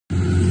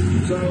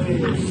Do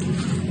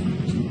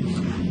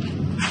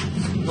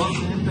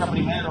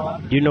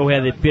you know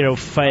where the pillar of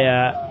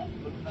fire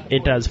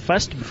enters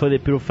first before the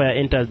pillar of fire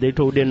enters the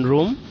little wooden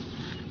room?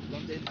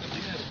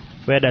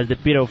 Where does the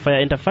pillar of fire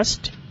enter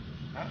first?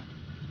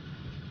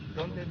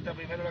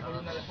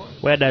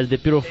 Where does the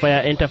pillar of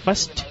fire enter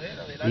first?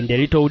 In the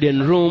little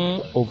wooden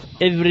room of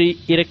every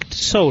erect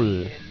soul.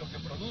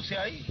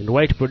 And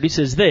what it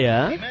produces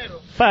there,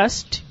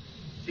 first,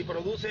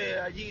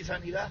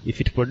 if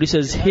it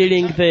produces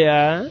healing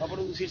there,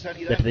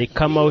 that they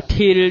come out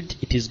healed,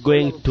 it is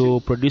going to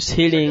produce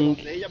healing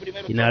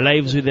in our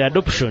lives with the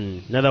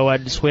adoption. In other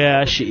words,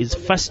 where she is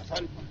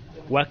first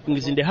working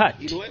is in the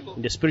heart,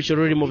 in the spiritual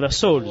realm of the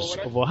souls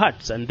of our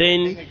hearts. And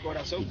then,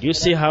 did you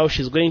see how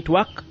she's going to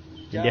work?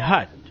 In the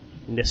heart,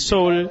 in the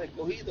soul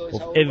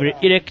of every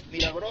elect,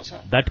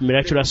 that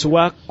miraculous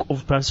work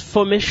of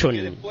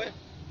transformation.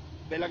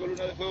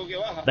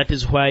 That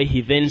is why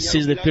he then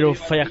sees the pillar of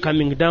fire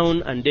coming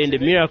down, and then the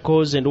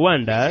miracles and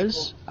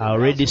wonders are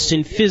already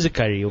seen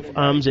physically of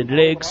arms and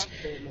legs,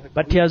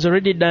 but he has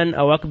already done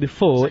a work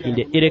before in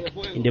the elect,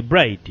 in the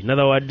bride. In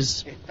other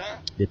words,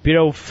 the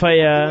pillar of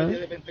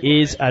fire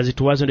is, as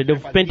it was on the day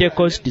of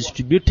Pentecost,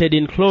 distributed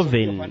in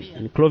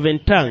cloven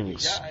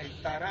tongues,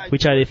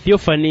 which are the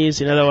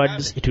theophanies. In other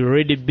words, it will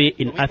already be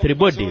in earthly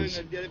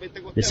bodies.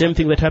 The same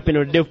thing that happened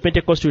on the day of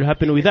Pentecost will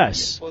happen with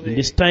us. In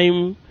this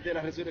time,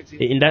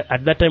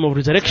 at that time of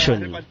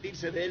resurrection,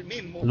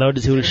 the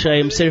Lord will share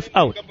himself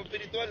out.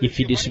 If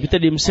he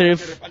distributed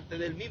himself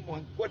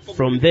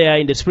from there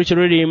in the spiritual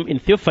realm in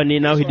theophany,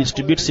 now he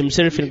distributes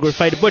himself in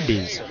glorified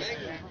bodies.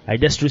 I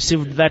just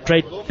received that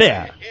right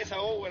there.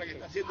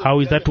 How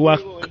is that work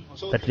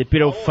that the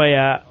pillar of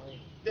fire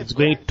is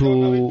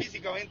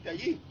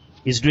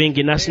doing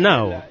in us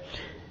now?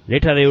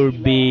 Later they will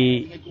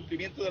be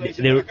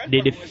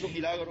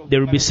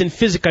seen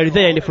physically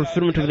there in the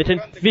fulfillment of the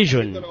 10th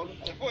vision,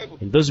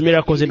 in those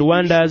miracles and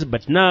wonders.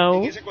 But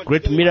now, the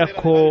great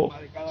miracle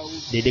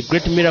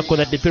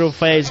that the pillar of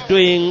fire is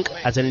doing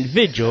as an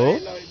individual,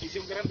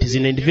 it is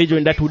an individual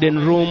in that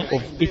wooden room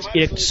of each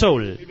elect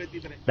soul.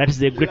 That is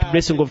the great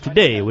blessing of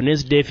today,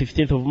 Wednesday,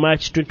 15th of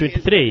March,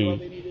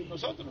 2023.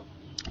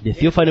 The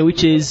theophany,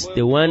 which is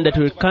the one that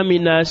will come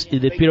in us,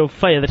 is the pillar of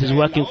fire that is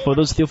working for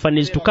those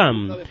theophanies to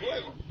come.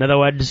 In other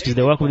words, it is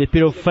the work of the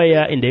pillar of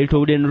fire in the little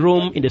wooden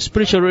room in the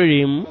spiritual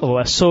realm of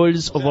our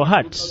souls, of our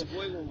hearts.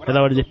 In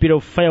other words, the pillar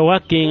of fire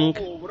working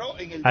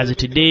as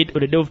it did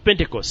on the day of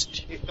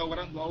Pentecost.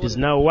 It is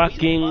now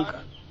working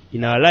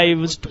in our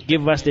lives to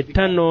give us the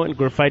eternal and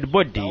glorified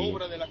body.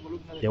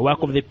 The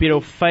work of the pillar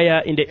of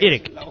fire in the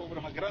elect.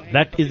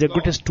 That is the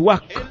greatest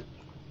work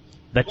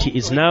that he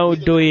is now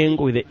doing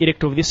with the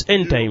elect of this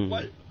end time,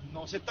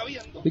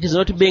 which is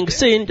not being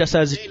seen, just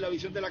as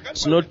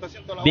it's not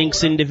being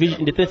seen in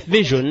the 10th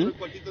vision.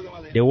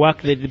 The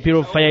work that the pillar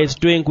of fire is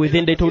doing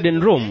within the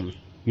wooden room,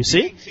 you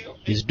see,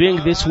 he's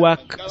doing this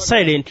work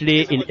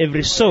silently in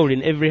every soul,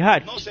 in every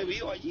heart,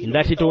 in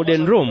that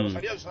wooden room.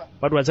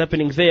 What was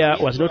happening there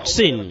was not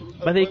seen,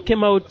 but they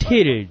came out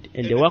healed,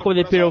 and the work of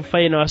the pillar of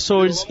fire in our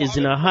souls is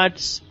in our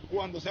hearts,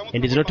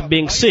 and is not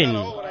being seen.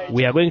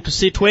 We are going to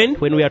see it when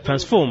we are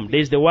transformed. There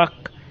is the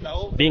work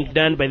being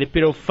done by the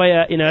pillar of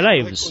fire in our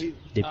lives,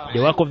 the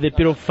work of the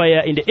pillar of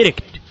fire in the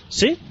elect.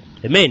 See?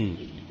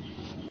 Amen.